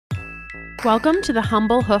Welcome to the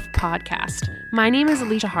Humble Hoof Podcast. My name is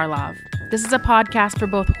Alicia Harlov. This is a podcast for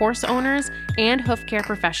both horse owners and hoof care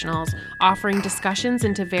professionals, offering discussions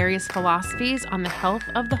into various philosophies on the health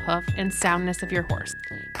of the hoof and soundness of your horse.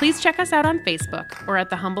 Please check us out on Facebook or at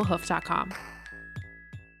thehumblehoof.com.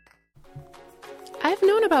 I've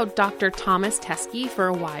known about Dr. Tomas Teskey for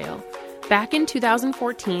a while. Back in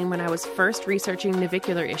 2014, when I was first researching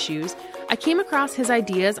navicular issues, I came across his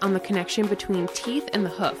ideas on the connection between teeth and the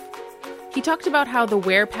hoof. He talked about how the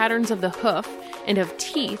wear patterns of the hoof and of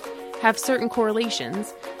teeth have certain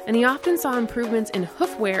correlations, and he often saw improvements in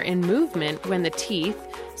hoof wear and movement when the teeth,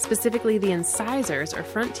 specifically the incisors or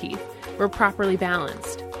front teeth, were properly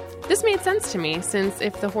balanced. This made sense to me, since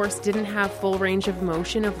if the horse didn't have full range of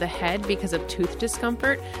motion of the head because of tooth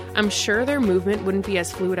discomfort, I'm sure their movement wouldn't be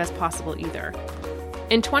as fluid as possible either.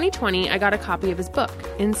 In 2020, I got a copy of his book,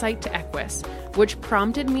 Insight to Equus, which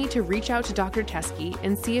prompted me to reach out to Dr. Teskey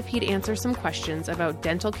and see if he'd answer some questions about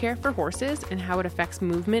dental care for horses and how it affects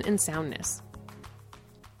movement and soundness.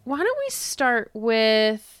 Why don't we start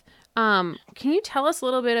with, can you tell us a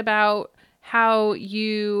little bit about how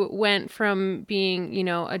you went from being,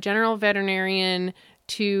 a general veterinarian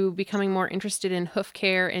to becoming more interested in hoof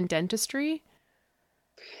care and dentistry?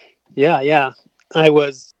 Yeah. I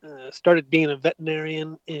was started being a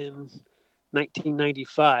veterinarian in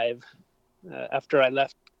 1995. After I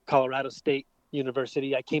left Colorado State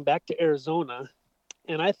University, I came back to Arizona,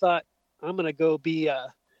 and I thought, I'm going to go be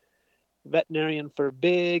a veterinarian for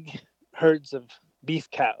big herds of beef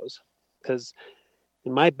cows, because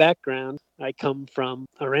in my background, I come from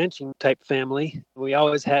a ranching type family. We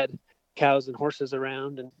always had cows and horses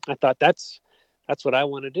around, and I thought that's what I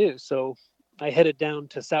want to do. So I headed down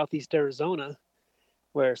to Southeast Arizona,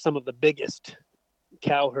 where some of the biggest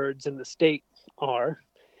cow herds in the state are.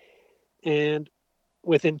 And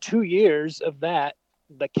within 2 years of that,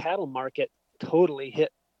 the cattle market totally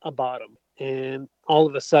hit a bottom. And all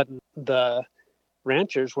of a sudden, the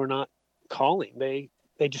ranchers were not calling. They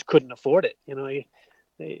just couldn't afford it.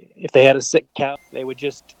 If they had a sick cow, they would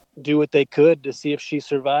just do what they could to see if she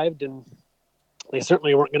survived. And they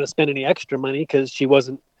certainly weren't going to spend any extra money because she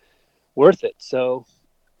wasn't worth it. So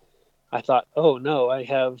I thought, oh no, I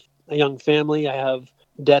have a young family. I have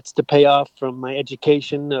debts to pay off from my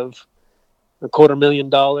education of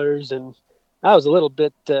 $250,000. And I was a little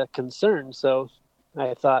bit concerned. So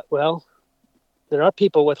I thought, well, there are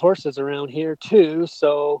people with horses around here too.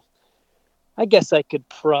 So I guess I could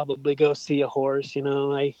probably go see a horse.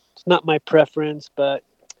 It's not my preference, but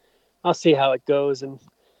I'll see how it goes. And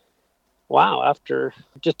wow, after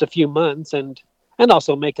just a few months and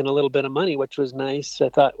also making a little bit of money, which was nice, I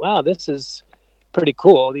thought, wow, this is pretty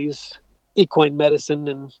cool. These equine medicine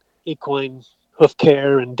and equine hoof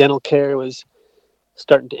care and dental care was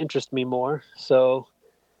starting to interest me more. So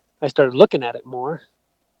I started looking at it more.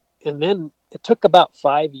 And then it took about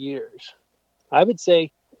 5 years. I would say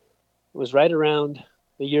it was right around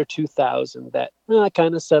the year 2000 that I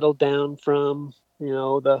kind of settled down from,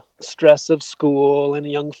 the stress of school and a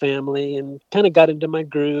young family, and kind of got into my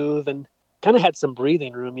groove and kind of had some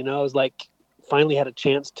breathing room. I was like, finally had a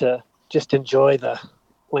chance to just enjoy the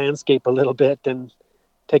landscape a little bit and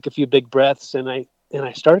take a few big breaths. And I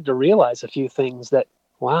started to realize a few things that,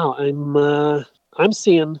 wow, I'm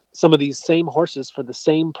seeing some of these same horses for the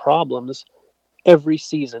same problems every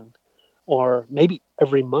season, or maybe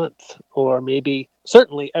every month, or maybe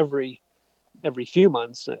certainly every few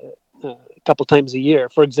months, a couple times a year.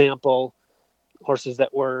 For example, horses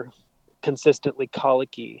that were consistently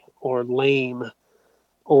colicky or lame,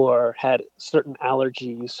 or had certain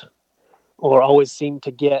allergies, or always seemed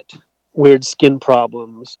to get weird skin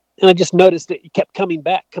problems. And I just noticed it kept coming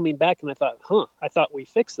back. And I thought we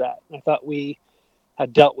fixed that. I thought we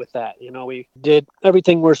had dealt with that. We did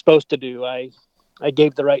everything we're supposed to do. I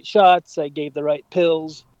gave the right shots. I gave the right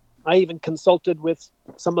pills. I even consulted with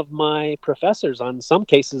some of my professors on some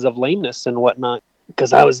cases of lameness and whatnot,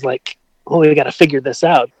 because I was like, oh, we got to figure this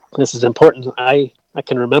out. This is important. I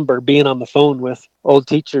can remember being on the phone with old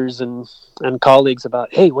teachers and colleagues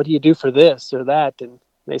about, hey, what do you do for this or that? And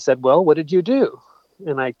they said, well, what did you do?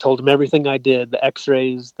 And I told them everything I did, the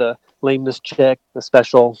x-rays, the lameness check, the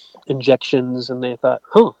special injections. And they thought,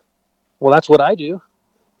 well, that's what I do.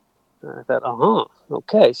 And I thought,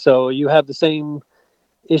 okay. So you have the same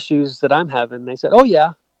issues that I'm having. They said, oh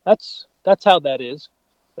yeah, that's how that is.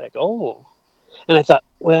 Like, oh. And I thought,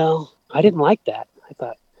 well, I didn't like that. I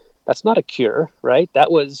thought, that's not a cure, right?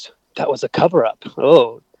 That was a cover-up.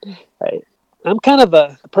 Oh, I'm kind of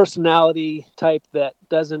a personality type that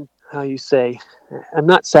doesn't, I'm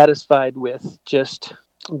not satisfied with just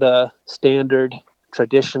the standard,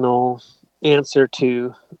 traditional answer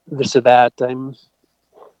to this or that. I'm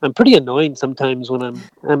pretty annoying sometimes when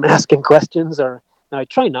I'm asking questions, or I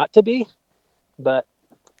try not to be, but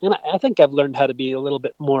and I think I've learned how to be a little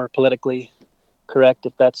bit more politically correct,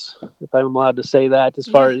 if I'm allowed to say that, as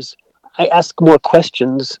far as I ask more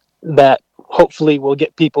questions that hopefully will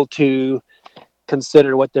get people to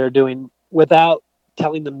consider what they're doing without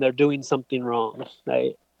telling them they're doing something wrong.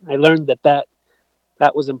 I learned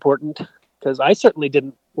that was important, because I certainly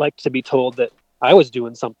didn't like to be told that I was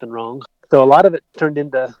doing something wrong. So a lot of it turned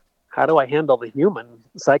into, how do I handle the human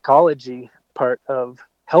psychology part of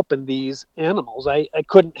helping these animals? I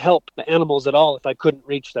couldn't help the animals at all if I couldn't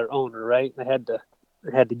reach their owner, right? I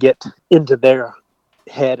had to get into their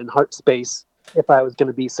head and heart space if I was going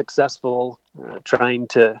to be successful trying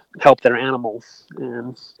to help their animal.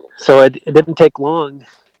 And so it didn't take long.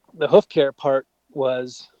 The hoof care part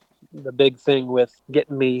was the big thing with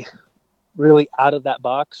getting me really out of that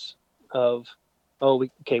box of,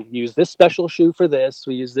 we use this special shoe for this,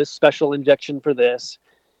 we use this special injection for this.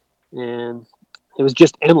 And it was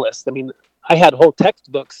just endless. I mean, I had whole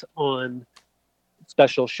textbooks on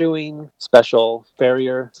special shoeing, special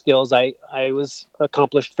farrier skills. I was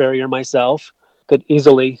accomplished farrier myself, could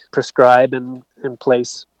easily prescribe and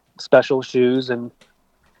place special shoes and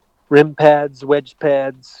rim pads, wedge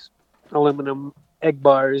pads, aluminum egg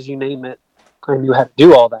bars, you name it. I knew how to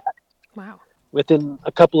do all that. Wow. Within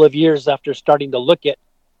a couple of years after starting to look at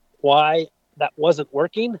why that wasn't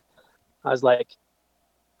working, I was like,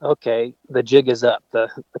 okay, the jig is up. The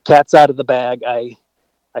cat's out of the bag. I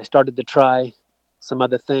started to try some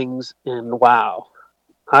other things, and wow,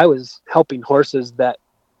 I was helping horses that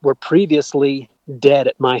were previously dead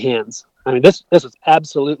at my hands. I mean, this was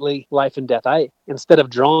absolutely life and death. Instead of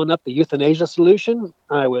drawing up the euthanasia solution,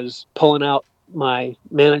 I was pulling out my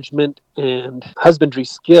management and husbandry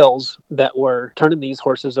skills that were turning these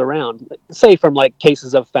horses around, say from like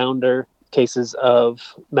cases of founder, cases of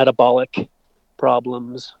metabolic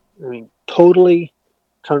problems. I mean, totally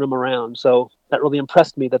turn them around. So that really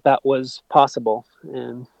impressed me that was possible.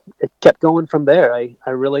 And it kept going from there. I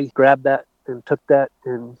really grabbed that and took that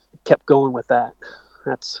and kept going with that.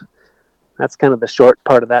 That's kind of the short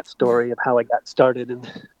part of that story of how I got started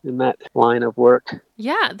in that line of work.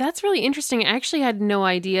 Yeah, that's really interesting. I actually had no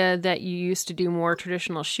idea that you used to do more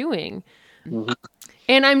traditional shoeing. Mm-hmm.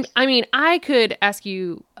 And I could ask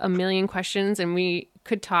you a million questions, and we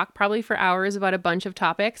could talk probably for hours about a bunch of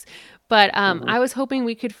topics, but I was hoping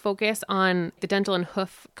we could focus on the dental and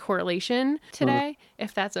hoof correlation today,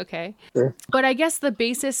 if that's okay. Sure. But I guess the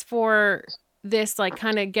basis for this, like,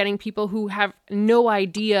 kind of getting people who have no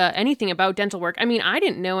idea anything about dental work. I mean, I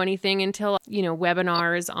didn't know anything until,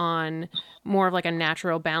 webinars on more of like a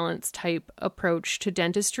natural balance type approach to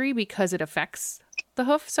dentistry, because it affects the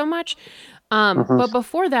hoof so much. But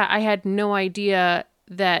before that, I had no idea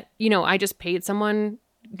that, I just paid someone,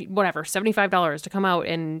 whatever, $75 to come out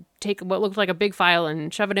and take what looked like a big file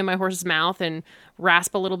and shove it in my horse's mouth and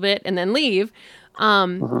rasp a little bit and then leave.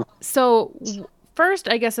 So first,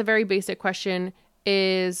 I guess a very basic question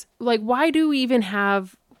is, like, why do we even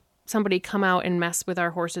have somebody come out and mess with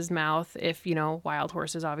our horse's mouth if, wild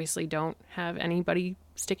horses obviously don't have anybody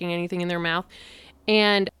sticking anything in their mouth?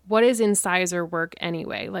 And what is incisor work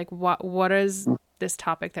anyway? Like, what is this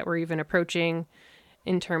topic that we're even approaching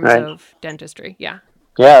in terms of dentistry? Yeah.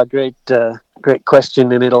 Yeah, great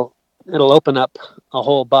question, and it'll open up a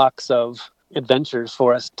whole box of adventures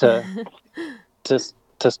for us to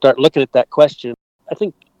start looking at that question. I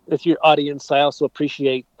think with your audience, I also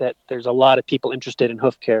appreciate that there's a lot of people interested in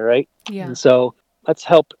hoof care, right? Yeah. And so let's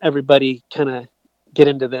help everybody kind of get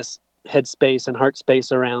into this headspace and heart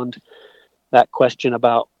space around that question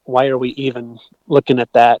about why are we even looking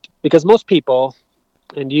at that? Because most people,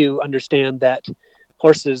 and you understand that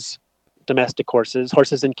horses, domestic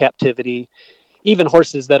horses in captivity, even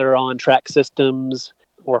horses that are on track systems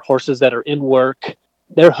or horses that are in work,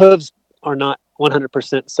 their hooves are not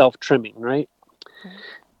 100% self-trimming, right?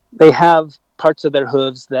 They have parts of their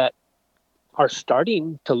hooves that are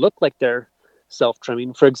starting to look like they're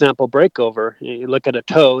self-trimming. For example, breakover. You look at a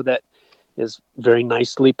toe that is very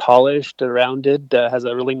nicely polished, rounded, has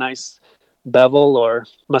a really nice bevel or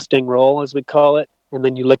Mustang roll, as we call it. And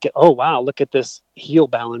then you look at, oh, wow, look at this heel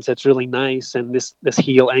balance. It's really nice. And this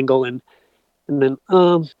heel angle. And then,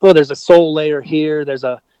 there's a sole layer here. There's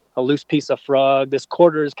a loose piece of frog. This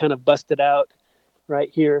quarter is kind of busted out right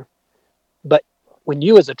here. But when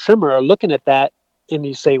you as a trimmer are looking at that and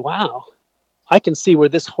you say, wow, I can see where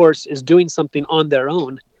this horse is doing something on their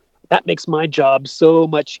own, that makes my job so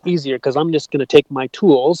much easier, because I'm just going to take my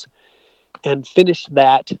tools and finish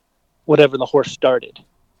that, whatever the horse started.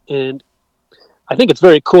 And I think it's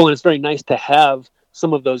very cool, and it's very nice to have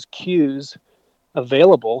some of those cues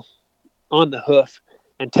available on the hoof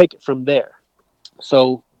and take it from there.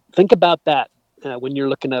 So think about that when you're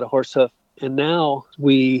looking at a horse hoof. And now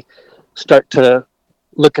we start to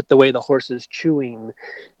look at the way the horse is chewing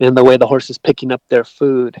and the way the horse is picking up their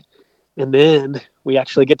food. And then we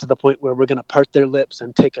actually get to the point where we're going to part their lips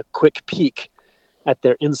and take a quick peek at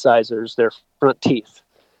their incisors, their front teeth.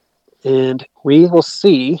 And we will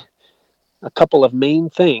see a couple of main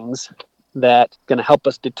things that are going to help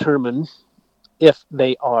us determine if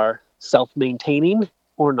they are self-maintaining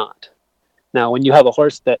or not. Now, when you have a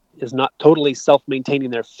horse that is not totally self-maintaining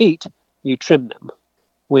their feet, you trim them.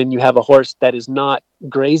 When you have a horse that is not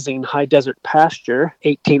grazing high desert pasture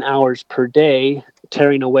 18 hours per day,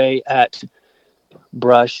 tearing away at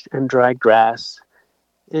brush and dry grass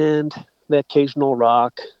and the occasional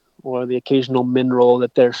rock or the occasional mineral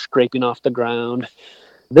that they're scraping off the ground,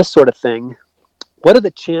 this sort of thing, what are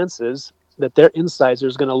the chances that their incisor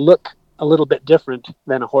is going to look a little bit different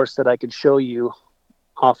than a horse that I could show you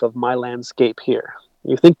off of my landscape here?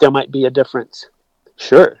 You think there might be a difference?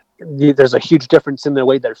 Sure. There's a huge difference in the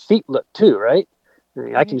way their feet look too, right?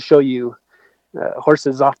 I can show you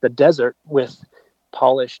horses off the desert with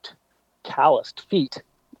polished, calloused feet,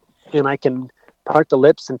 and I can part the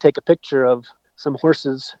lips and take a picture of some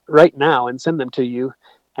horses right now and send them to you,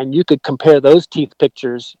 and you could compare those teeth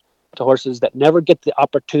pictures to horses that never get the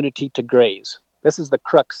opportunity to graze. This is the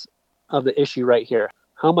crux of the issue right here.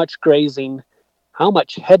 How much grazing, how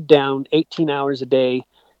much head down, 18 hours a day,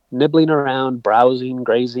 nibbling around, browsing,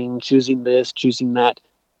 grazing, choosing this, choosing that,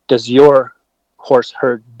 does your horse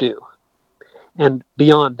herd do? And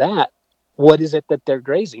beyond that, what is it that they're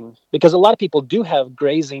grazing? Because a lot of people do have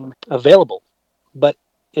grazing available, but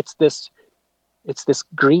it's this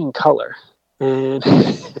green color. And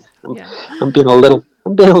I'm being a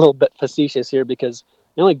little bit facetious here, because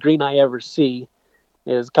the only green I ever see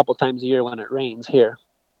is a couple times a year when it rains here.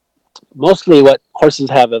 Mostly what horses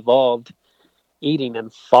have evolved eating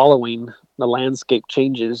and following the landscape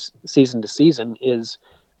changes season to season is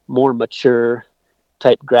more mature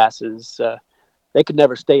type grasses. They could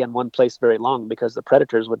never stay in one place very long because the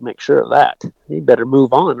predators would make sure of that. You better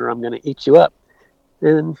move on or I'm going to eat you up.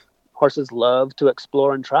 And horses love to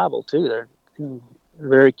explore and travel too. They're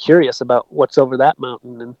very curious about what's over that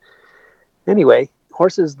mountain. And anyway,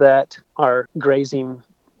 horses that are grazing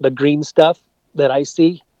the green stuff that I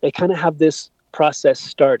see, they kind of have this process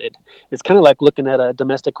started. It's kind of like looking at a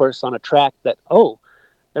domestic horse on a track that,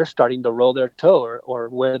 they're starting to roll their toe or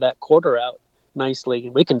wear that quarter out nicely,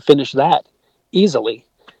 and we can finish that easily.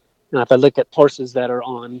 And if I look at horses that are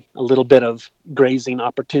on a little bit of grazing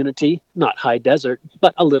opportunity, not high desert,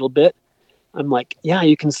 but a little bit, I'm like, yeah,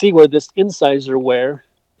 you can see where this incisor wear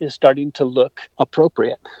is starting to look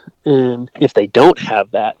appropriate. And if they don't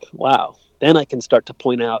have that, wow, then I can start to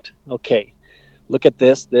point out, okay, look at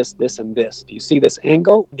this, and this. Do you see this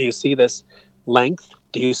angle? Do you see this length?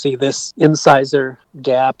 Do you see this incisor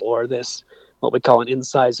gap or this, what we call an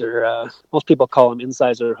incisor? Most people call them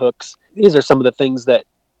incisor hooks. These are some of the things that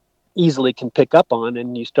easily can pick up on,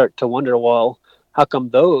 and you start to wonder, well, how come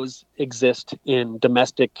those exist in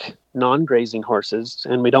domestic non-grazing horses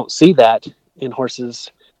and we don't see that in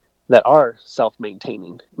horses that are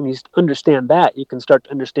self-maintaining? When you understand that, you can start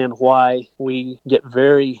to understand why we get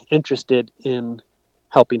very interested in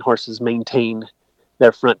helping horses maintain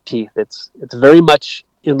their front teeth. It's very much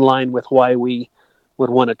in line with why we would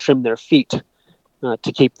want to trim their feet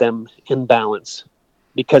to keep them in balance,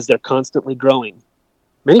 because they're constantly growing.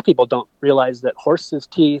 Many people don't realize that horses'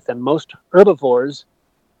 teeth and most herbivores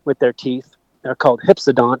with their teeth, they're called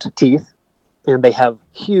hypsodont teeth, and they have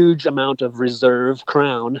huge amount of reserve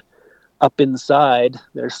crown up inside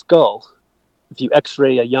their skull. If you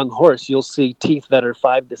x-ray a young horse, you'll see teeth that are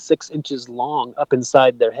 5 to 6 inches long up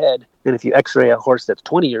inside their head. And if you x-ray a horse that's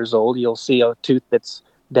 20 years old, you'll see a tooth that's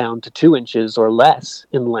down to 2 inches or less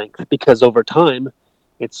in length, because over time,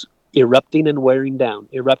 it's erupting and wearing down,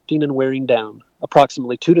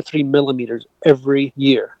 approximately 2 to 3 millimeters every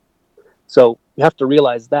year. So you have to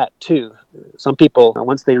realize that too. Some people,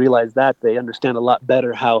 once they realize that, they understand a lot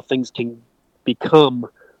better how things can become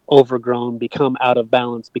overgrown, become out of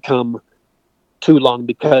balance, become too long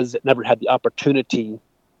because it never had the opportunity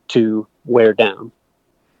to wear down.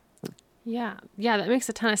 Yeah, that makes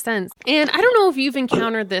a ton of sense. And I don't know if you've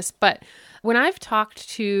encountered this, but When I've talked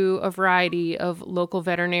to a variety of local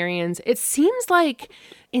veterinarians, it seems like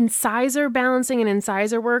incisor balancing and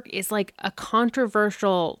incisor work is like a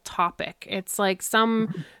controversial topic. It's like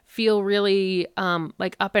some feel really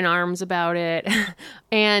like up in arms about it.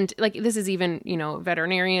 And like this is even,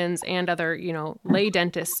 veterinarians and other, lay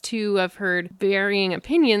dentists too have heard varying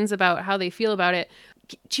opinions about how they feel about it.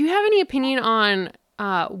 Do you have any opinion on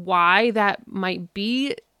why that might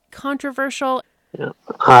be controversial? Yeah,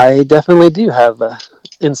 I definitely do have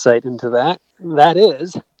insight into that. That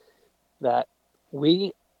is that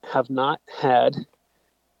we have not had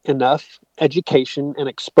enough education and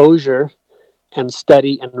exposure and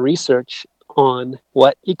study and research on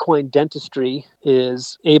what equine dentistry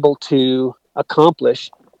is able to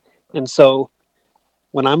accomplish. And so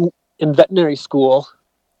when I'm in veterinary school,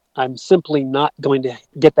 I'm simply not going to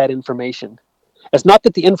get that information. It's not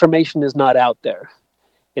that the information is not out there.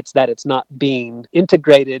 It's that it's not being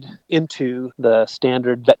integrated into the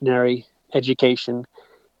standard veterinary education.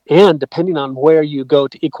 And depending on where you go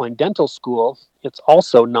to equine dental school, it's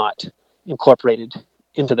also not incorporated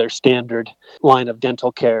into their standard line of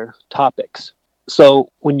dental care topics. So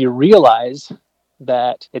when you realize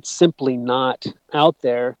that it's simply not out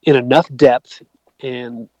there in enough depth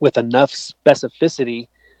and with enough specificity,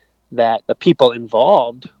 that the people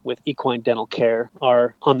involved with equine dental care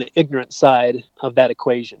are on the ignorant side of that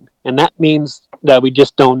equation. And that means that we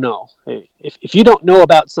just don't know. If you don't know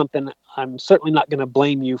about something, I'm certainly not going to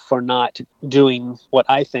blame you for not doing what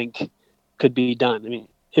I think could be done. I mean,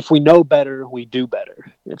 if we know better, we do better.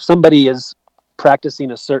 If somebody is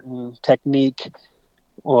practicing a certain technique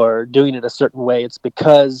or doing it a certain way, it's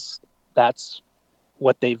because that's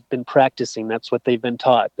what they've been practicing. That's what they've been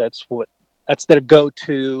taught. That's their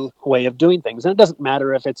go-to way of doing things. And it doesn't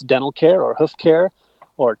matter if it's dental care or hoof care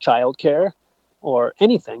or child care or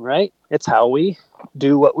anything, right? It's how we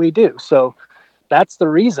do what we do. So that's the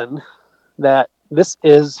reason that this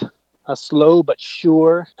is a slow but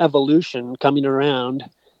sure evolution coming around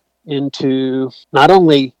into not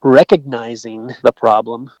only recognizing the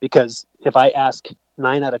problem, because if I ask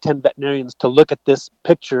 9 out of 10 veterinarians to look at this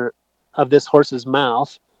picture of this horse's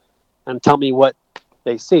mouth and tell me what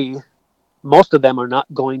they see, most of them are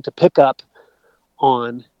not going to pick up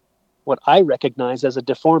on what I recognize as a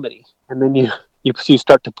deformity. And then you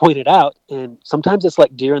start to point it out, and sometimes it's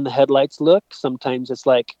like deer in the headlights look. Sometimes it's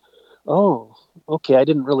like, oh, okay, I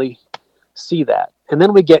didn't really see that. And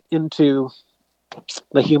then we get into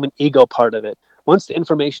the human ego part of it. Once the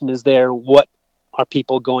information is there, what are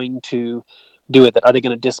people going to do with it? Are they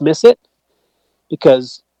going to dismiss it?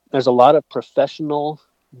 Because there's a lot of professional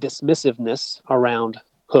dismissiveness around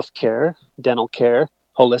hoof care, dental care,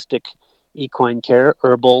 holistic equine care,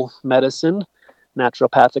 herbal medicine,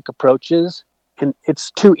 naturopathic approaches. And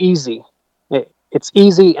it's too easy. It's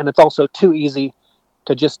easy, and it's also too easy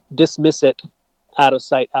to just dismiss it out of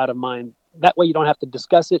sight, out of mind. That way you don't have to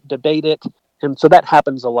discuss it, debate it. And so that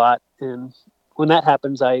happens a lot. And when that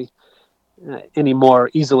happens, I anymore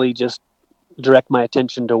easily just direct my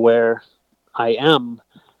attention to where I am,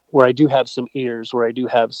 where I do have some ears, where I do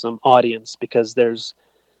have some audience, because there's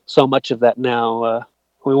so much of that now.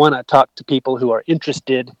 We want to talk to people who are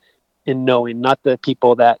interested in knowing, not the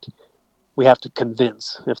people that we have to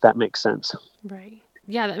convince, if that makes sense. Right.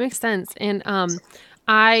 Yeah, that makes sense. And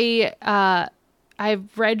I've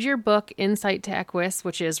read your book, Insight to Equus,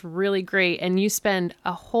 which is really great. And you spend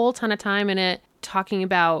a whole ton of time in it talking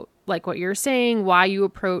about like what you're saying, why you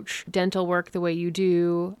approach dental work the way you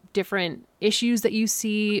do, different issues that you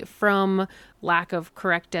see from lack of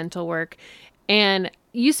correct dental work. And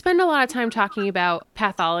you spend a lot of time talking about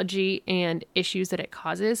pathology and issues that it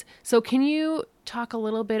causes. So can you talk a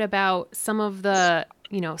little bit about some of the,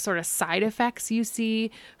 sort of side effects you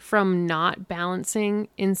see from not balancing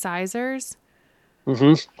incisors?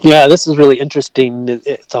 Mm-hmm. Yeah, this is really interesting.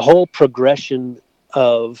 It's a whole progression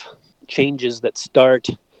of changes that start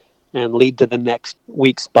and lead to the next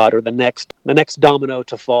weak spot or the next domino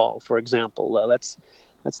to fall. For example, let's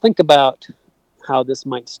think about how this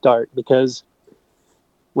might start, because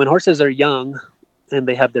when horses are young and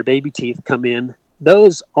they have their baby teeth come in,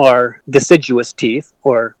 those are deciduous teeth,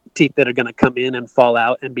 or teeth that are going to come in and fall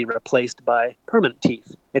out and be replaced by permanent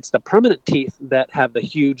teeth. It's the permanent teeth that have the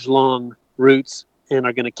huge long roots and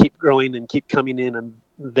are going to keep growing and keep coming in, and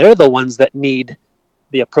they're the ones that need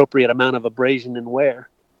the appropriate amount of abrasion and wear.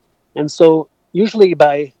 And so usually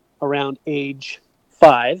by around age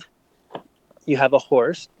 5, you have a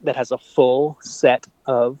horse that has a full set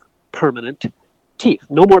of permanent teeth,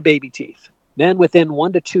 no more baby teeth. Then within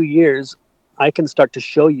 1 to 2 years, I can start to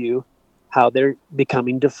show you how they're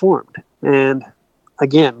becoming deformed. And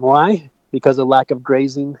again, why? Because of lack of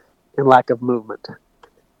grazing and lack of movement.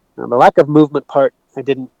 Now, the lack of movement part I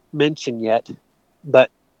didn't mention yet, but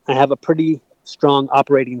I have a pretty strong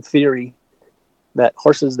operating theory that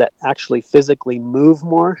horses that actually physically move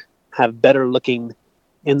more have better looking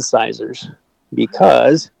incisors,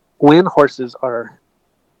 because when horses are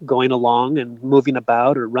going along and moving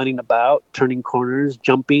about or running about, turning corners,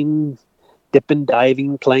 jumping, dipping,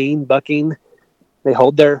 diving, playing, bucking, they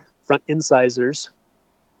hold their front incisors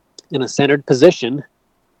in a centered position,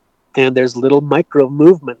 and there's little micro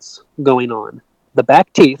movements going on. The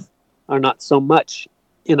back teeth are not so much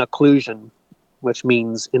in occlusion, which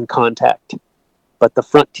means in contact, but the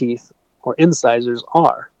front teeth or incisors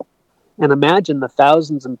are. And imagine the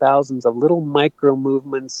thousands and thousands of little micro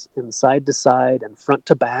movements in side to side and front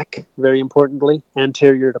to back, very importantly,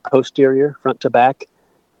 anterior to posterior, front to back,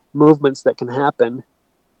 movements that can happen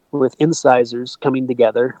with incisors coming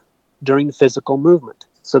together during physical movement.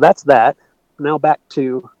 So that's that. Now back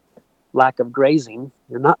to lack of grazing.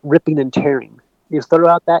 You're not ripping and tearing. You throw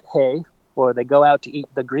out that hay, or they go out to eat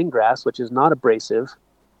the green grass, which is not abrasive,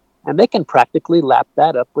 and they can practically lap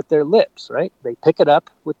that up with their lips, right? They pick it up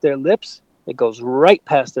with their lips. It goes right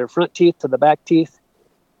past their front teeth to the back teeth.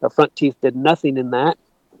 The front teeth did nothing in that,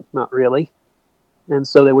 not really. And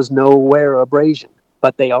so there was no wear or abrasion.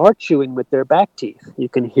 But they are chewing with their back teeth. You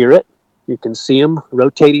can hear it. You can see them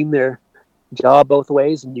rotating their jaw both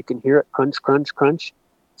ways, and you can hear it crunch, crunch, crunch.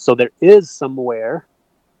 So there is some wear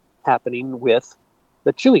happening with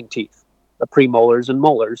the chewing teeth, the premolars and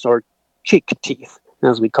molars, or cheek teeth,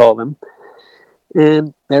 as we call them.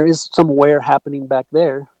 And there is some wear happening back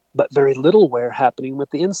there, but very little wear happening with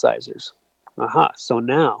the incisors. So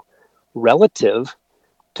now, relative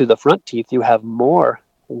to the front teeth, you have more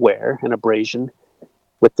wear and abrasion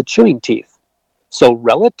with the chewing teeth. So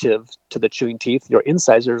relative to the chewing teeth, your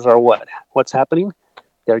incisors are what? What's happening?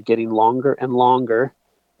 They're getting longer and longer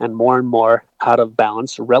and more out of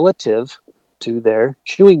balance relative to their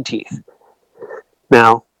chewing teeth.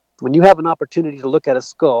 Now, when you have an opportunity to look at a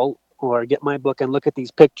skull, or get my book and look at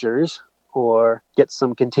these pictures, or get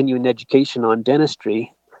some continuing education on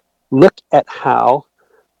dentistry, look at how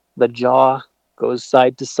the jaw goes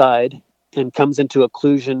side to side and comes into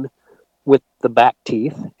occlusion with the back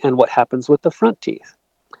teeth, and what happens with the front teeth.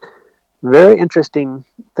 Very interesting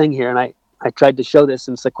thing here, and I tried to show this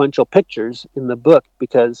in sequential pictures in the book,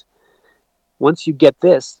 because once you get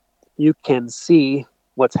this, you can see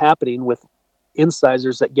what's happening with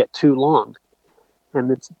incisors that get too long.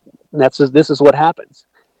 And this is what happens.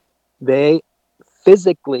 They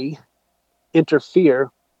physically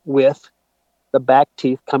interfere with the back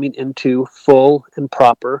teeth coming into full and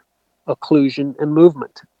proper occlusion and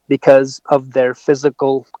movement because of their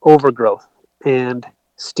physical overgrowth and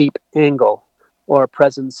steep angle or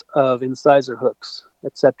presence of incisor hooks,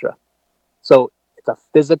 etc. So it's a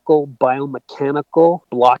physical biomechanical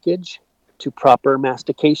blockage to proper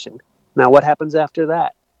mastication. Now what happens after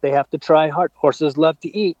that? They have to try hard. Horses love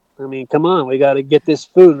to eat. I mean, come on, we got to get this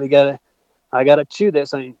food. I got to chew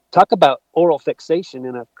this. I mean, talk about oral fixation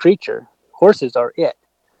in a creature. Horses are it.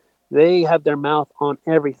 They have their mouth on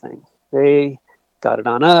everything. They got it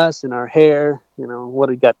on us, in our hair, what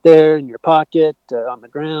do you got there in your pocket, on the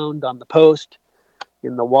ground, on the post,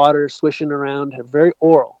 in the water, swishing around. They're very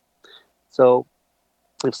oral. So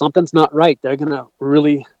if something's not right, they're going to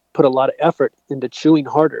really put a lot of effort into chewing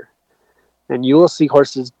harder. And you will see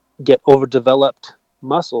horses get overdeveloped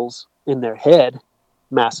muscles in their head,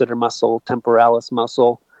 masseter muscle, temporalis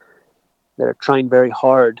muscle. They're trying very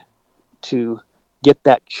hard to get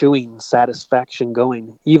that chewing satisfaction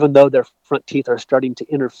going, even though their front teeth are starting to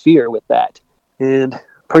interfere with that. And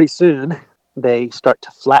pretty soon they start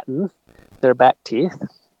to flatten their back teeth.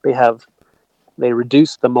 They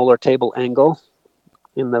reduce the molar table angle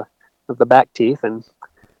of the back teeth, and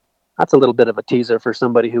that's a little bit of a teaser for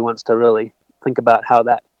somebody who wants to really think about how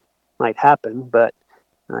that might happen. But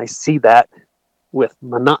I see that with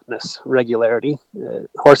monotonous regularity.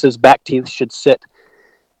 Horses' back teeth should sit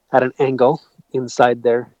at an angle inside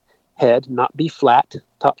their head, not be flat,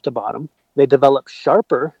 top to bottom. They develop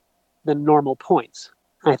sharper than normal points.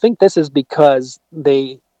 I think this is because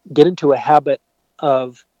they get into a habit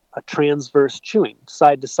of a transverse chewing,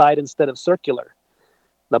 side to side instead of circular.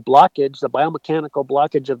 The blockage, the biomechanical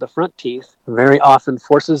blockage of the front teeth, very often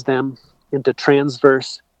forces them into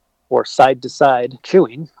transverse or side to side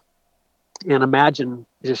chewing. And imagine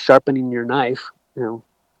just sharpening your knife,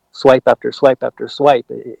 swipe after swipe after swipe.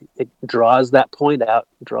 It draws that point out,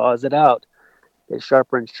 draws it out. It's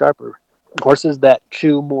sharper and sharper. Horses that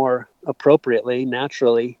chew more appropriately,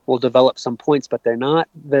 naturally, will develop some points, but they're not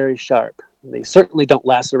very sharp. They certainly don't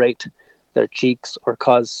lacerate their cheeks or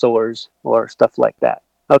cause sores or stuff like that.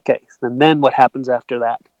 Okay, and then what happens after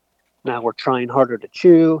that? Now we're trying harder to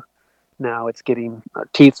chew. Now it's getting our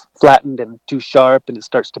teeth flattened and too sharp, and it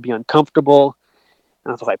starts to be uncomfortable.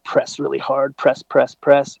 And so I press really hard, press, press,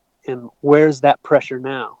 press. And where's that pressure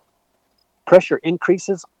now? Pressure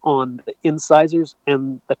increases on the incisors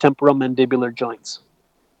and the temporomandibular joints,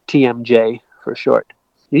 TMJ for short.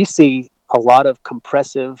 You see a lot of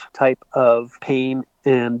compressive type of pain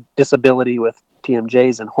and disability with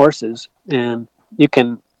TMJs in horses, and you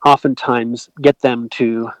can oftentimes get them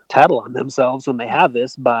to tattle on themselves when they have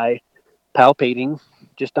this by palpating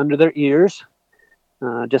just under their ears,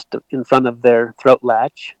 just in front of their throat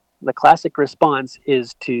latch. The classic response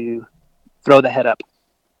is to throw the head up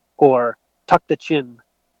or tuck the chin.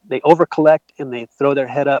 They overcollect and they throw their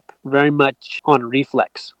head up very much on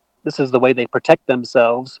reflex. This is the way they protect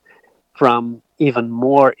themselves from even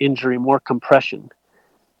more injury, more compression.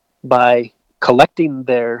 By collecting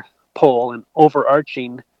their poll and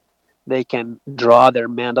overarching, they can draw their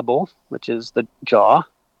mandible, which is the jaw,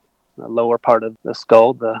 the lower part of the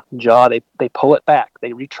skull, the jaw. They pull it back,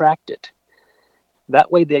 they retract it.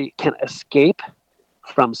 That way they can escape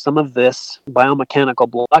from some of this biomechanical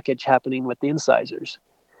blockage happening with the incisors.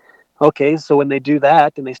 Okay, so when they do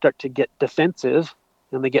that and they start to get defensive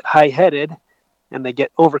and they get high-headed and they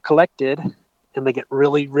get overcollected and they get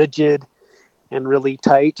really rigid and really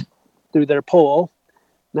tight through their poll,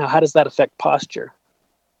 now how does that affect posture?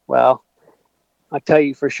 Well, I'll tell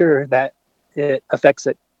you for sure that it affects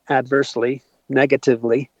it adversely,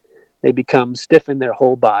 negatively. They become stiff in their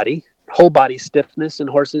whole body. Whole body stiffness in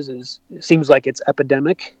horses seems like it's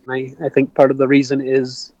epidemic. I think part of the reason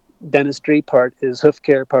is dentistry, part is hoof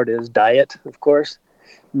care, part is diet, of course,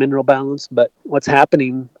 mineral balance. But what's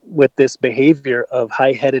happening with this behavior of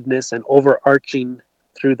high-headedness and overarching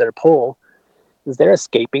through their poll is they're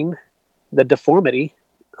escaping the deformity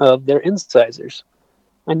of their incisors.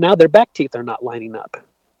 And now their back teeth are not lining up.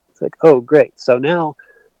 It's like, oh, great. So now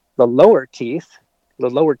the lower teeth, the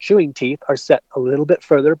lower chewing teeth, are set a little bit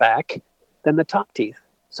further back than the top teeth.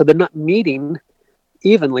 So they're not meeting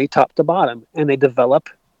evenly top to bottom, and they develop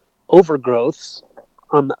overgrowths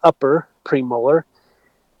on the upper premolar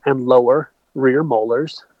and lower rear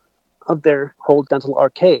molars of their whole dental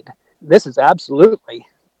arcade. This is absolutely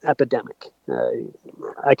epidemic.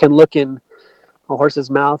 I can look in a horse's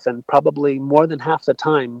mouth and probably more than half the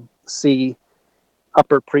time see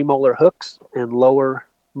upper premolar hooks and lower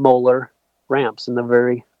molar ramps in the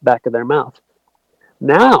very back of their mouth.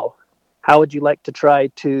 Now, how would you like to try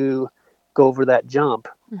to go over that jump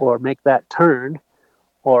or make that turn?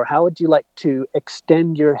 Or how would you like to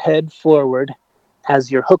extend your head forward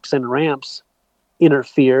as your hooks and ramps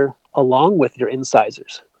interfere along with your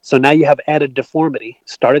incisors? So now you have added deformity.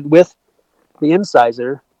 Started with the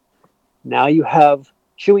incisor. Now you have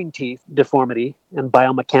chewing teeth deformity and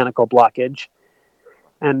biomechanical blockage.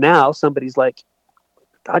 And now somebody's like,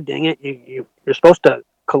 God dang it, you're supposed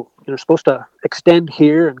to extend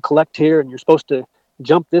here and collect here, and you're supposed to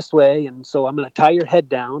jump this way, and so I'm going to tie your head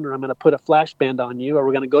down, or I'm going to put a flash band on you, or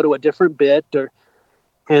we're going to go to a different bit.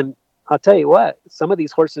 And I'll tell you what, some of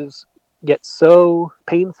these horses get so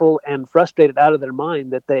painful and frustrated out of their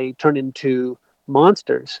mind that they turn into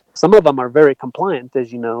monsters. Some of them are very compliant,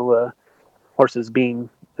 as you know, horses being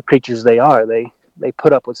the creatures they are. They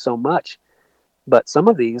put up with so much. But some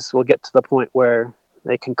of these will get to the point where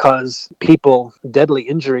they can cause people deadly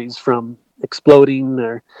injuries from exploding,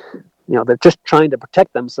 or they're just trying to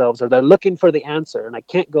protect themselves, or they're looking for the answer, and I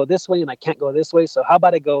can't go this way and I can't go this way, so how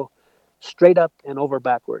about I go straight up and over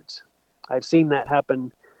backwards? I've seen that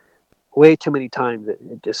happen way too many times.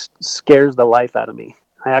 It just scares the life out of me.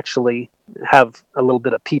 I actually have a little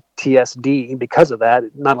bit of PTSD because of that.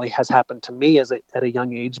 It not only has happened to me at a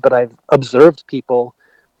young age, but I've observed people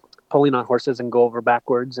pulling on horses and go over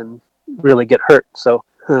backwards and really get hurt. So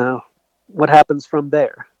what happens from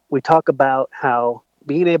there? We talk about how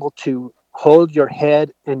being able to hold your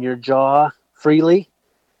head and your jaw freely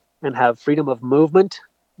and have freedom of movement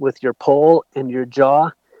with your poll and your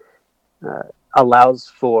jaw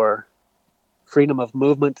allows for freedom of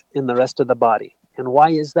movement in the rest of the body. And why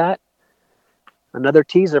is that? Another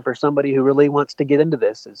teaser for somebody who really wants to get into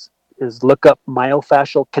this is look up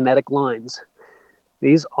myofascial kinetic lines.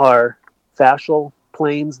 These are fascial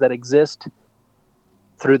planes that exist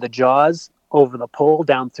through the jaws, over the poll,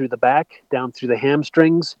 down through the back, down through the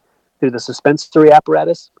hamstrings, through the suspensory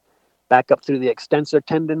apparatus, back up through the extensor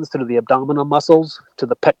tendons, through the abdominal muscles, to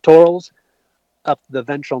the pectorals, up the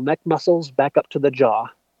ventral neck muscles, back up to the jaw.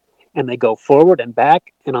 And they go forward and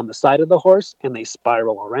back and on the side of the horse, and they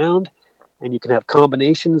spiral around. And you can have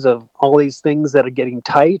combinations of all these things that are getting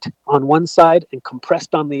tight on one side and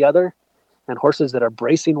compressed on the other. and horses that are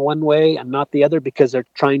bracing one way and not the other because they're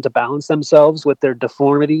trying to balance themselves with their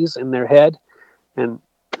deformities in their head. And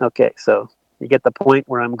okay, so you get the point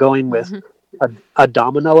where I'm going with a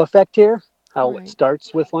domino effect here, how it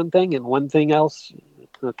starts with one thing and one thing else.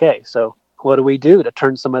 Okay, so what do we do to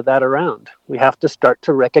turn some of that around? We have to start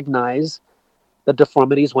to recognize the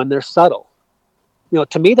deformities when they're subtle.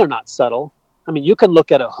 To me, they're not subtle. I mean, you can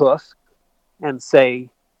look at a hoof and say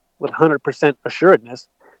with 100% assuredness,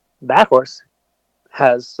 that horse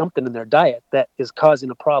has something in their diet that is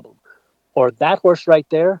causing a problem. Or that horse right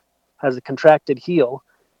there has a contracted heel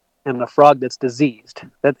and a frog that's diseased.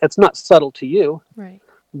 It's not subtle to you, right?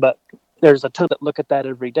 But there's a ton that look at that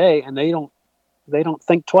every day and they don't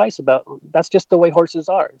think twice about, that's just the way horses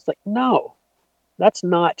are. It's like, no, that's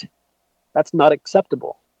not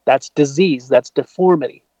acceptable. That's disease. That's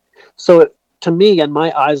deformity. So to me, in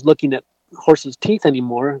my eyes, looking at horses' teeth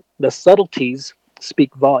anymore, the subtleties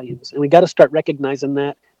speak volumes. And we got to start recognizing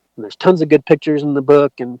that. And there's tons of good pictures in the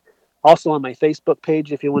book. And also on my Facebook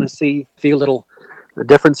page, if you want to see a few little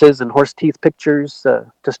differences in horse teeth pictures,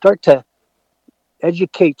 to start to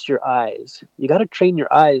educate your eyes. You got to train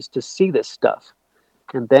your eyes to see this stuff.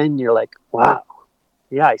 And then you're like, wow,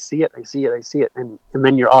 yeah, I see it. And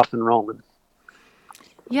then you're off and rolling.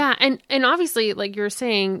 Yeah, and obviously, like you're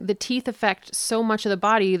saying, the teeth affect so much of the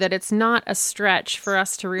body that it's not a stretch for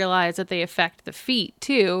us to realize that they affect the feet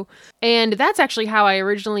too. And that's actually how I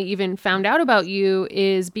originally even found out about you,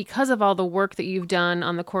 is because of all the work that you've done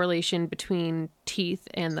on the correlation between teeth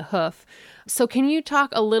and the hoof. So can you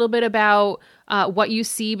talk a little bit about what you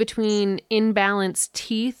see between imbalanced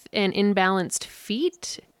teeth and imbalanced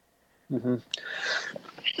feet? Mm-hmm.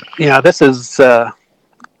 Yeah, this is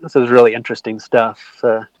really interesting stuff.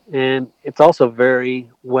 And it's also very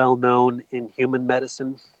well known in human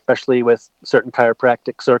medicine, especially with certain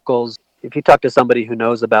chiropractic circles. If you talk to somebody who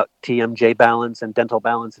knows about TMJ balance and dental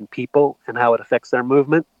balance in people and how it affects their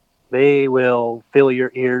movement, they will fill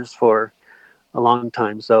your ears for a long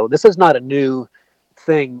time. So this is not a new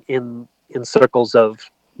thing in circles of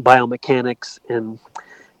biomechanics and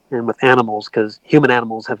with animals, because human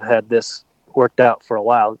animals have had this worked out for a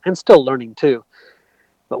while and still learning too.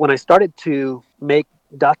 But when I started to make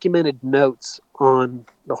documented notes on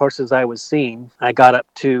the horses I was seeing, I got up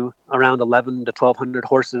to around 11 to 1,200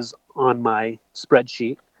 horses on my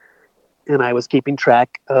spreadsheet. And I was keeping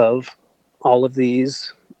track of all of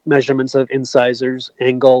these measurements of incisors,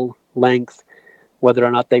 angle, length, whether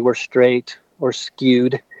or not they were straight or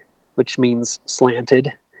skewed, which means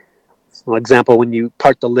slanted. For example, when you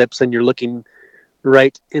part the lips and you're looking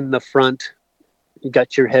right in the front, you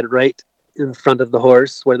got your head right in front of the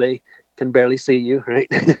horse where they can barely see you, right?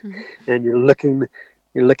 Mm-hmm. And you're looking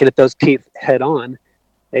at those teeth head on.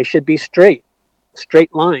 They should be straight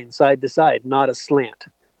line, side to side, not a slant.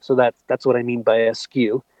 So that's what I mean by a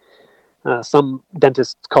skew. Some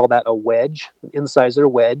dentists call that a wedge, an incisor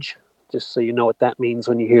wedge, just so you know what that means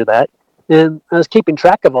when you hear that. And I was keeping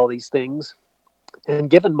track of all these things, and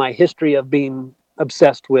given my history of being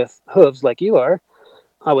obsessed with hooves like you are,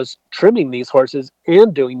 I was trimming these horses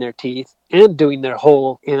and doing their teeth and doing their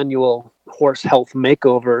whole annual horse health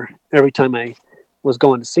makeover every time I was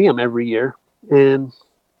going to see them every year. And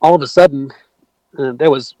all of a sudden,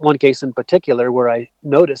 there was one case in particular where I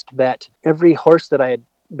noticed that every horse that I had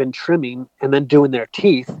been trimming and then doing their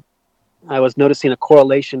teeth, I was noticing a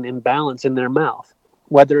correlation in balance in their mouth,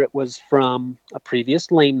 whether it was from a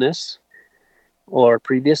previous lameness or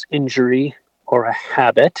previous injury or a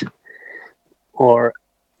habit or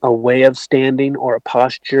a way of standing or a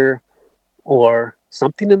posture or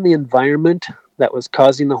something in the environment that was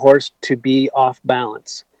causing the horse to be off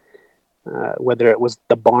balance. Whether it was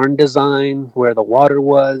the barn design, where the water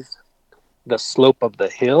was, the slope of the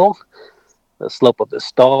hill, the slope of the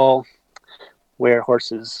stall, where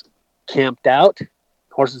horses camped out.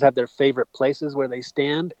 Horses have their favorite places where they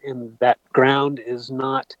stand, and that ground is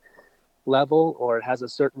not level, or it has a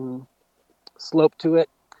certain slope to it,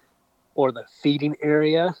 or the feeding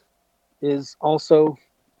area is also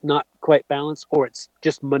not quite balanced, or it's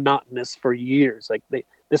just monotonous for years. Like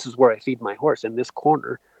this is where I feed my horse, in this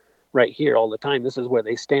corner right here all the time. This is where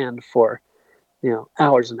they stand for,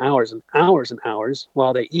 hours and hours and hours and hours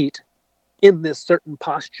while they eat in this certain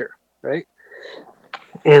posture, right?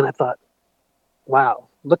 And I thought, wow,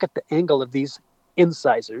 look at the angle of these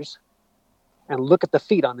incisors and look at the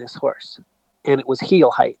feet on this horse. And it was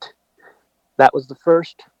heel height. That was the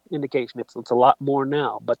first indication. It's a lot more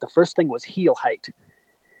now, but the first thing was heel height.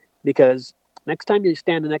 Because next time you're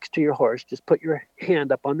standing next to your horse, just put your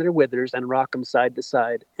hand up on their withers and rock them side to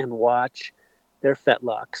side and watch their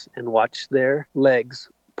fetlocks and watch their legs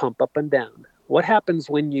pump up and down. What happens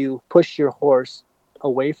when you push your horse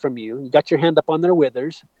away from you? You got your hand up on their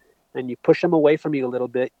withers, and you push them away from you a little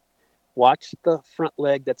bit. Watch the front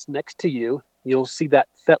leg that's next to you. You'll see that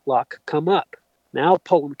fetlock come up. Now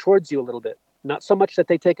pull them towards you a little bit. Not so much that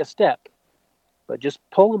they take a step, but just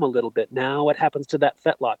pull them a little bit. Now what happens to that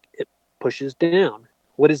fetlock? It pushes down.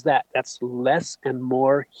 What is that? That's less and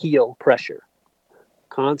more heel pressure.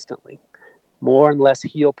 Constantly. More and less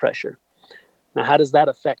heel pressure. Now how does that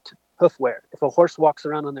affect hoof wear? If a horse walks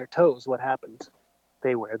around on their toes, what happens?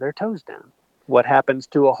 They wear their toes down. What happens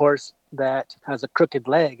to a horse that has a crooked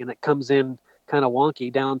leg and it comes in kind of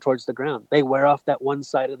wonky down towards the ground? They wear off that one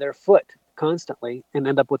side of their foot constantly and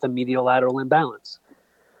end up with a medial-lateral imbalance.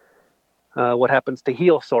 What happens to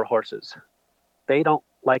heel sore horses? They don't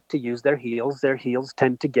like to use their heels. Their heels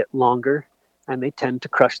tend to get longer and they tend to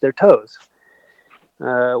crush their toes.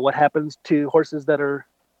 What happens to horses that are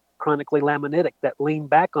chronically laminitic, that lean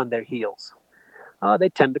back on their heels? They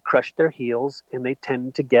tend to crush their heels and they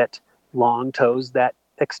tend to get long toes that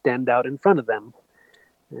extend out in front of them,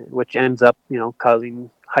 which ends up,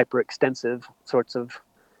 causing hyperextensive sorts of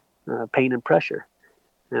pain and pressure,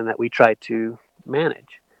 and that we try to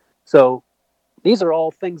manage. So these are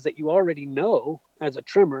all things that you already know as a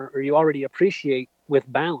trimmer, or you already appreciate with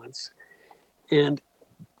balance. And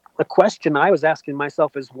the question I was asking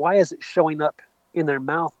myself is, why is it showing up in their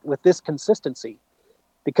mouth with this consistency?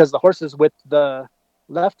 Because the horses with the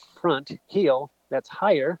left front heel that's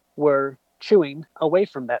higher were chewing away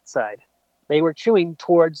from that side. They were chewing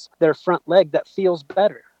towards their front leg that feels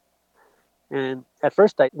better. And at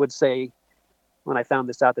first I would say, when I found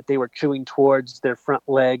this out, that they were chewing towards their front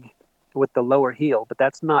leg with the lower heel, but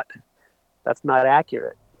that's not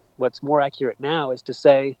accurate. What's more accurate now is to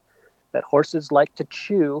say that horses like to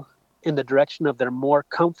chew in the direction of their more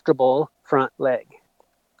comfortable front leg.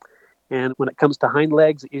 And when it comes to hind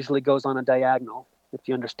legs, it usually goes on a diagonal, if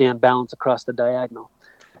you understand balance across the diagonal.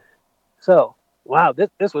 So, wow,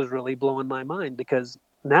 this was really blowing my mind, because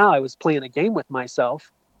now I was playing a game with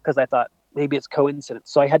myself, because I thought maybe it's coincidence.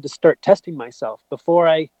 So I had to start testing myself. Before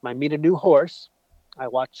I meet a new horse, I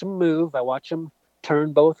watch them move, I watch them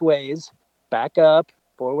turn both ways, back up,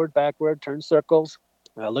 forward, backward, turn circles,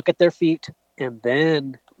 look at their feet, and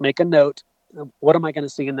then make a note. What am I going to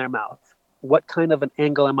see in their mouth? What kind of an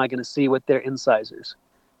angle am I going to see with their incisors?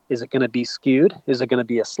 Is it going to be skewed? Is it going to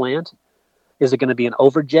be a slant? Is it going to be an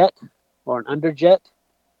overjet or an underjet?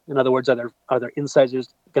 In other words, are their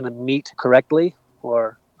incisors going to meet correctly,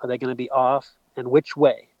 or are they going to be off, and which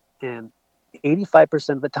way? And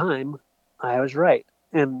 85% of the time, I was right.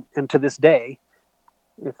 And to this day,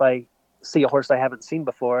 if I see a horse I haven't seen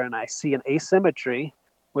before and I see an asymmetry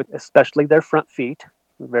with especially their front feet,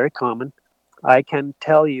 very common, I can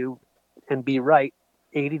tell you and be right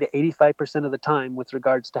 80 to 85% of the time with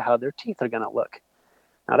regards to how their teeth are going to look.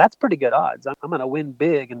 Now, that's pretty good odds. I'm going to win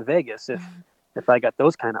big in Vegas if I got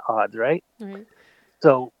those kind of odds, right? Right.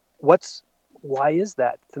 So why is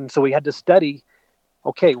that? And so we had to study,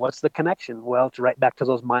 okay, what's the connection? Well, it's right back to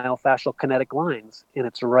those myofascial kinetic lines, and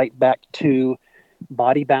it's right back to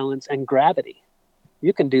body balance and gravity.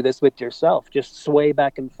 You can do this with yourself. Just sway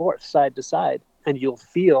back and forth, side to side, and you'll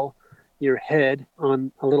feel your head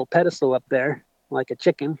on a little pedestal up there, like a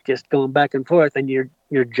chicken, just going back and forth, and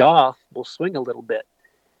your jaw will swing a little bit.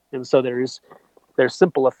 And so there's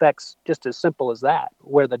simple effects, just as simple as that,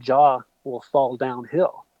 where the jaw will fall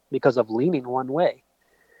downhill because of leaning one way.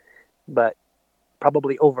 But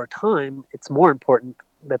probably over time, it's more important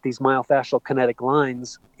that these myofascial kinetic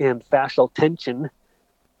lines and fascial tension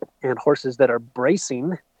and horses that are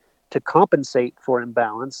bracing to compensate for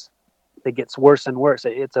imbalance, it gets worse and worse.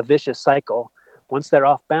 It's a vicious cycle. Once they're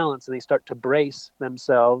off balance and they start to brace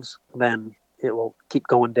themselves, then it will keep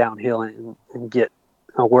going downhill and get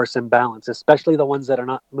a worse imbalance, especially the ones that are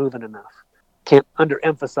not moving enough. Can't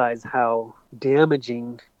underemphasize how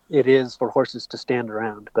damaging it is for horses to stand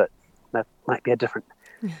around, but that might be a different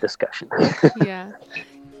discussion. Yeah.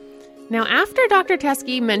 Now, after Dr.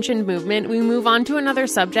 Teskey mentioned movement, we move on to another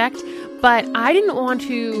subject, but I didn't want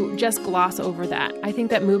to just gloss over that. I think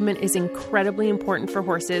that movement is incredibly important for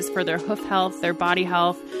horses, for their hoof health, their body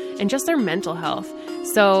health, and just their mental health.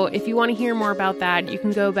 So if you want to hear more about that, you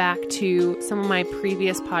can go back to some of my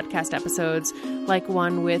previous podcast episodes, like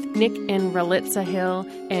one with Nick and Ralitza Hill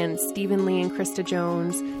and Stephen Lee and Krista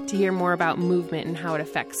Jones, to hear more about movement and how it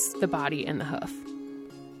affects the body and the hoof.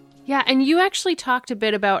 Yeah, and you actually talked a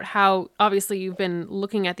bit about how, obviously, you've been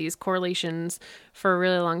looking at these correlations for a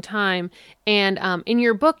really long time. And in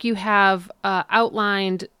your book, you have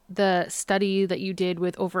outlined the study that you did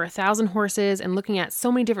with over 1,000 horses and looking at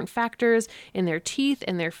so many different factors in their teeth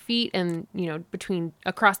and their feet and, between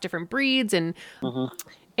across different breeds. And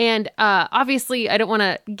obviously, I don't want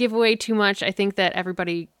to give away too much. I think that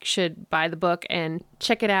everybody should buy the book and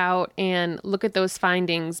check it out and look at those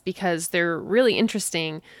findings because they're really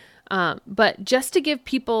interesting. But just to give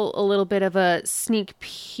people a little bit of a sneak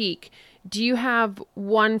peek, do you have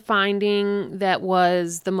one finding that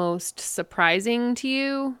was the most surprising to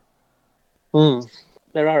you?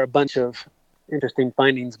 There are a bunch of interesting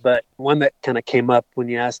findings, but one that kind of came up when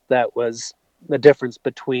you asked that was the difference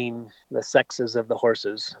between the sexes of the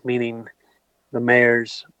horses, meaning the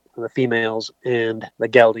mares, the females, and the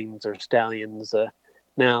geldings or stallions.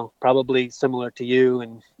 Now, probably similar to you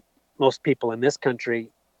and most people in this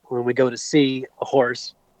country, when we go to see a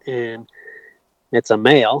horse and it's a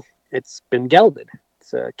male, it's been gelded.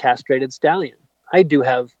 It's a castrated stallion. I do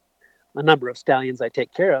have a number of stallions I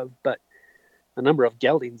take care of, but the number of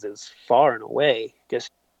geldings is far and away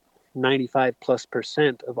just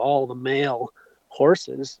 95+% of all the male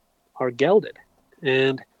horses are gelded.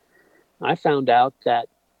 And I found out that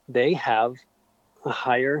they have a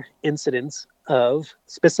higher incidence of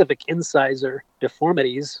specific incisor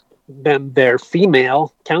deformities than their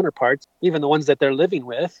female counterparts, even the ones that they're living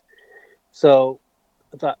with. So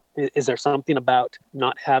I thought, is there something about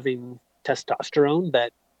not having testosterone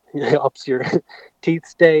that helps your teeth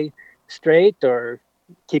stay straight or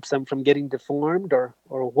keeps them from getting deformed, or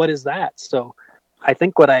what is that? So I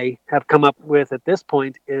think what I have come up with at this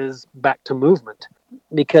point is back to movement,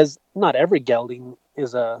 because not every gelding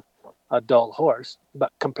is a dull horse,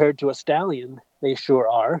 but compared to a stallion, they sure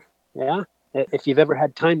are. Yeah. If you've ever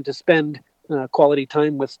had time to spend quality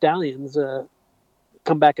time with stallions,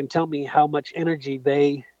 come back and tell me how much energy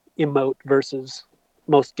they emote versus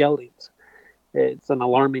most geldings. It's an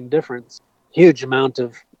alarming difference. Huge amount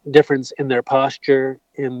of difference in their posture,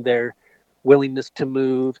 in their willingness to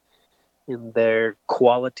move, in their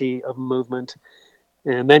quality of movement.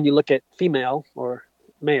 And then you look at female or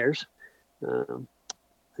mares,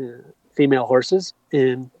 female horses,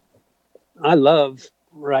 and I love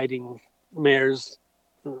riding mares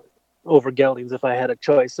over geldings if I had a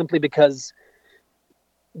choice, simply because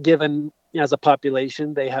given as a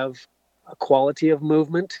population, they have a quality of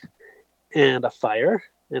movement and a fire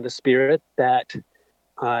and a spirit that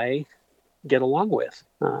I get along with.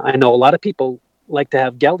 I know a lot of people like to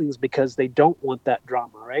have geldings because they don't want that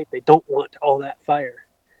drama, right? They don't want all that fire.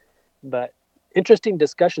 But interesting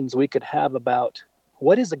discussions we could have about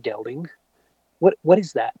what is a gelding? What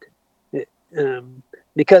is that?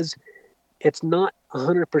 Because it's not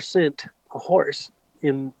 100% a horse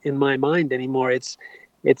in my mind anymore. It's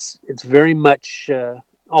very much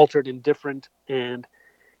altered and different, and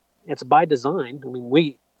it's by design. I mean,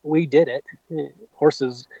 we did it.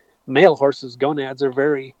 Male horses' gonads are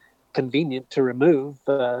very convenient to remove,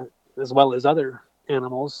 as well as other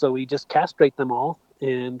animals. So we just castrate them all,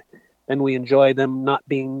 and then we enjoy them not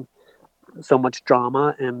being so much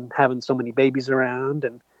drama and having so many babies around.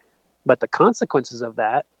 But the consequences of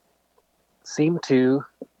that seem to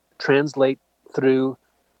translate through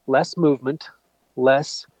less movement,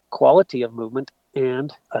 less quality of movement,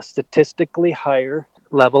 and a statistically higher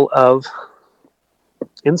level of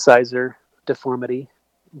incisor deformity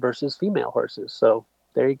versus female horses. So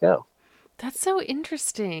there you go. That's so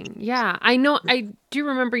interesting. Yeah, I know. I do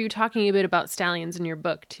remember you talking a bit about stallions in your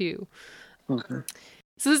book too. Mm-hmm.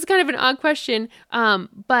 So this is kind of an odd question,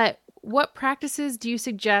 but what practices do you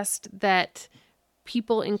suggest that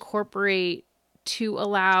people incorporate to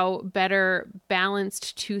allow better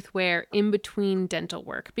balanced tooth wear in between dental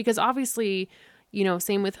work? Because obviously,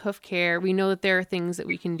 same with hoof care, we know that there are things that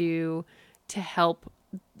we can do to help,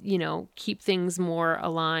 keep things more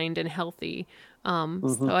aligned and healthy.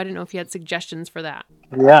 So I don't know if you had suggestions for that.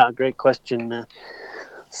 Yeah, great question.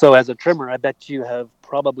 So as a trimmer, I bet you have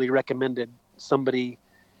probably recommended somebody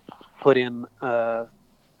put in a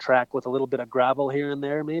track with a little bit of gravel here and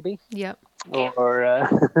there, maybe? Yep. Or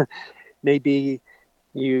maybe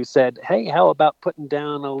you said, hey, how about putting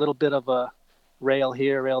down a little bit of a rail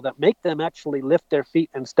here, rail that, make them actually lift their feet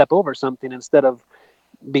and step over something instead of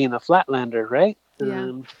being a flatlander, right?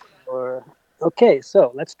 Yeah. Okay,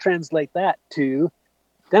 so let's translate that to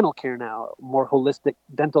dental care now, a more holistic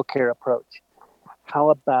dental care approach.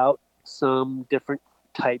 How about some different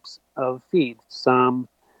types of feed, some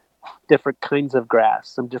different kinds of grass,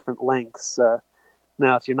 some different lengths?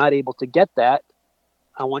 Now, if you're not able to get that,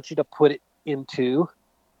 I want you to put it into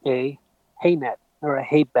a hay net or a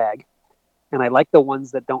hay bag. And I like the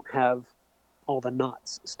ones that don't have all the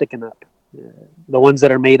knots sticking up. The ones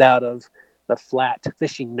that are made out of the flat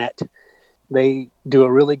fishing net. They do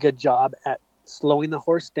a really good job at slowing the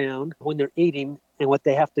horse down when they're eating. And what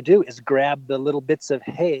they have to do is grab the little bits of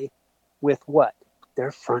hay with what?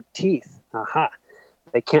 Their front teeth. Aha.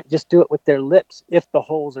 They can't just do it with their lips if the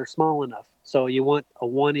holes are small enough. So you want a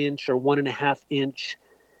 1 inch or 1.5 inch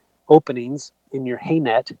openings in your hay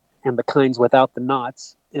net, and the kinds without the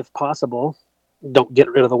knots, if possible. Don't get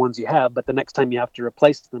rid of the ones you have, but the next time you have to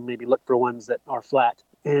replace them, maybe look for ones that are flat.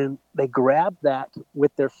 And they grab that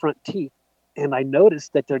with their front teeth, and I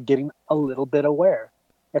noticed that they're getting a little bit aware.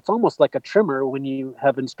 It's almost like a trimmer when you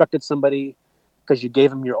have instructed somebody, because you gave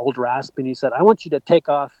them your old rasp, and you said, I want you to take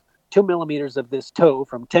off 2 millimeters of this toe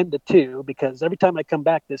from 10 to 2, because every time I come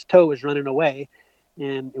back, this toe is running away.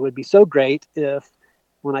 And it would be so great if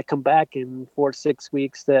when I come back in 4 to 6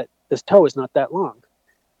 weeks that this toe is not that long.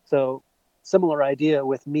 So similar idea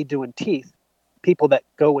with me doing teeth. People that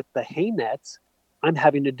go with the hay nets, I'm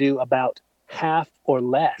having to do about half or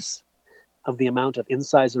less of the amount of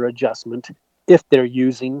incisor adjustment if they're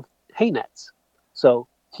using hay nets. So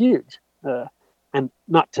huge. And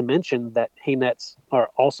not to mention that hay nets are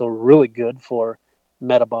also really good for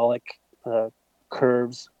metabolic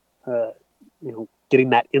curves, getting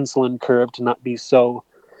that insulin curve to not be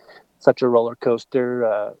such a roller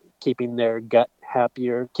coaster, keeping their gut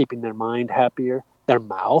happier, keeping their mind happier,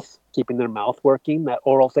 keeping their mouth working, that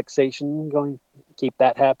oral fixation going, keep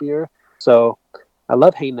that happier. So I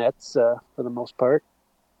love hay nets for the most part.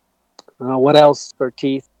 What else for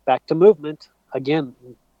teeth? Back to movement. Again,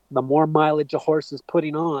 the more mileage a horse is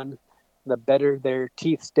putting on, the better their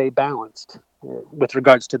teeth stay balanced with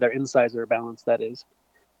regards to their incisor balance, that is.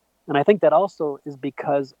 And I think that also is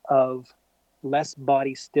because of less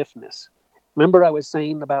body stiffness. Remember I was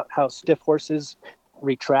saying about how stiff horses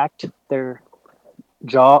retract their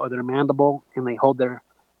jaw or their mandible and they hold their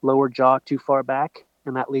lower jaw too far back,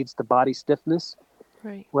 and that leads to body stiffness?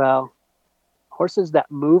 Right. Well, horses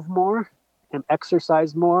that move more and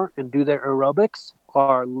exercise more and do their aerobics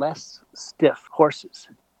are less stiff horses.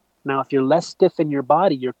 Now, if you're less stiff in your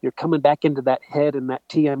body, you're coming back into that head and that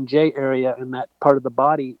TMJ area and that part of the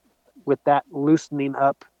body with that loosening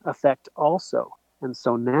up effect also. And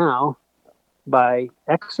so now, by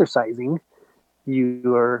exercising,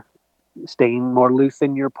 you are staying more loose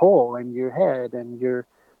in your poll and your head and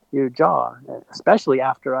your jaw, especially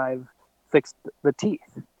after I've fixed the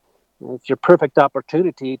teeth. It's your perfect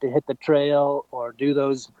opportunity to hit the trail or do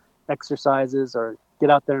those exercises or get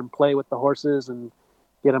out there and play with the horses and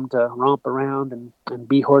get them to romp around and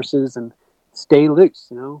be horses and stay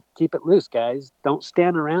loose. Keep it loose, guys. Don't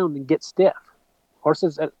stand around and get stiff.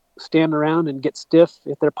 Horses that stand around and get stiff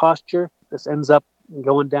with their posture, this ends up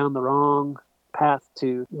going down the wrong path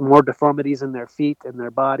to more deformities in their feet and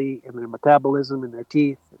their body and their metabolism and their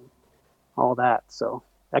teeth and all that. So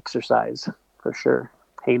exercise for sure.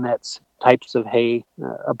 Hay nets, types of hay,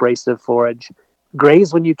 abrasive forage.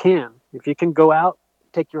 Graze when you can. If you can go out,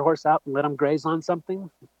 take your horse out and let them graze on something,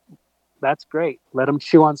 that's great. Let them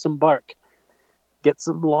chew on some bark. Get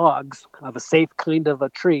some logs of a safe kind of a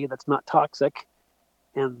tree that's not toxic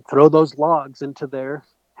and throw those logs into their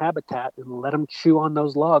habitat and let them chew on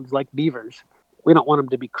those logs like beavers. We don't want them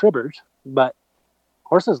to be cribbers, but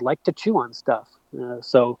horses like to chew on stuff.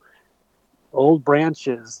 So old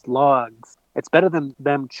branches, logs, it's better than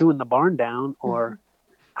them chewing the barn down or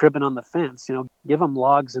cribbing on the fence. Give them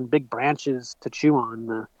logs and big branches to chew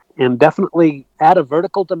on, and definitely add a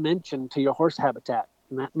vertical dimension to your horse habitat.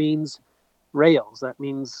 And that means rails. That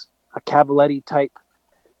means a cavaletti type.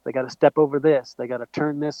 They got to step over this. They got to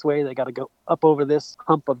turn this way. They got to go up over this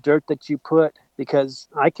hump of dirt that you put, because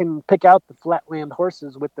I can pick out the flatland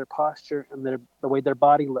horses with their posture and the way their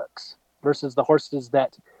body looks versus the horses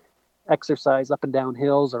that exercise up and down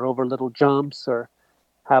hills or over little jumps or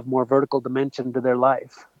have more vertical dimension to their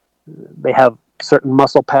life. They have certain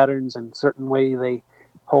muscle patterns and certain way they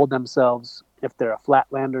hold themselves if they're a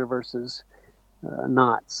flatlander versus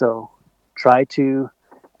not. So try to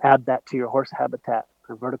add that to your horse habitat,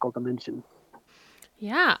 a vertical dimension.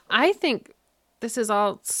 Yeah, I think this is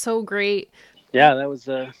all so great. Yeah, that was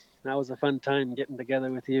a fun time getting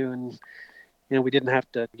together with you, and we didn't have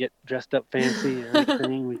to get dressed up fancy or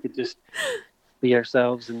anything. We could just be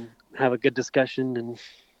ourselves and have a good discussion, and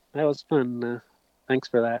that was fun. Thanks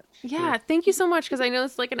for that. Yeah, thank you so much, because I know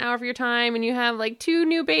it's like an hour of your time and you have like 2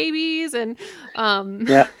 new babies and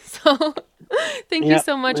so thank you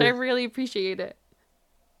so much. I really appreciate it.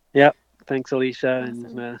 Yep. Thanks, Alicia,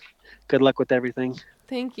 Awesome. and good luck with everything.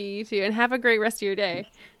 Thank you, you too, and have a great rest of your day.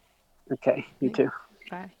 Okay, you too.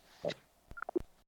 Bye.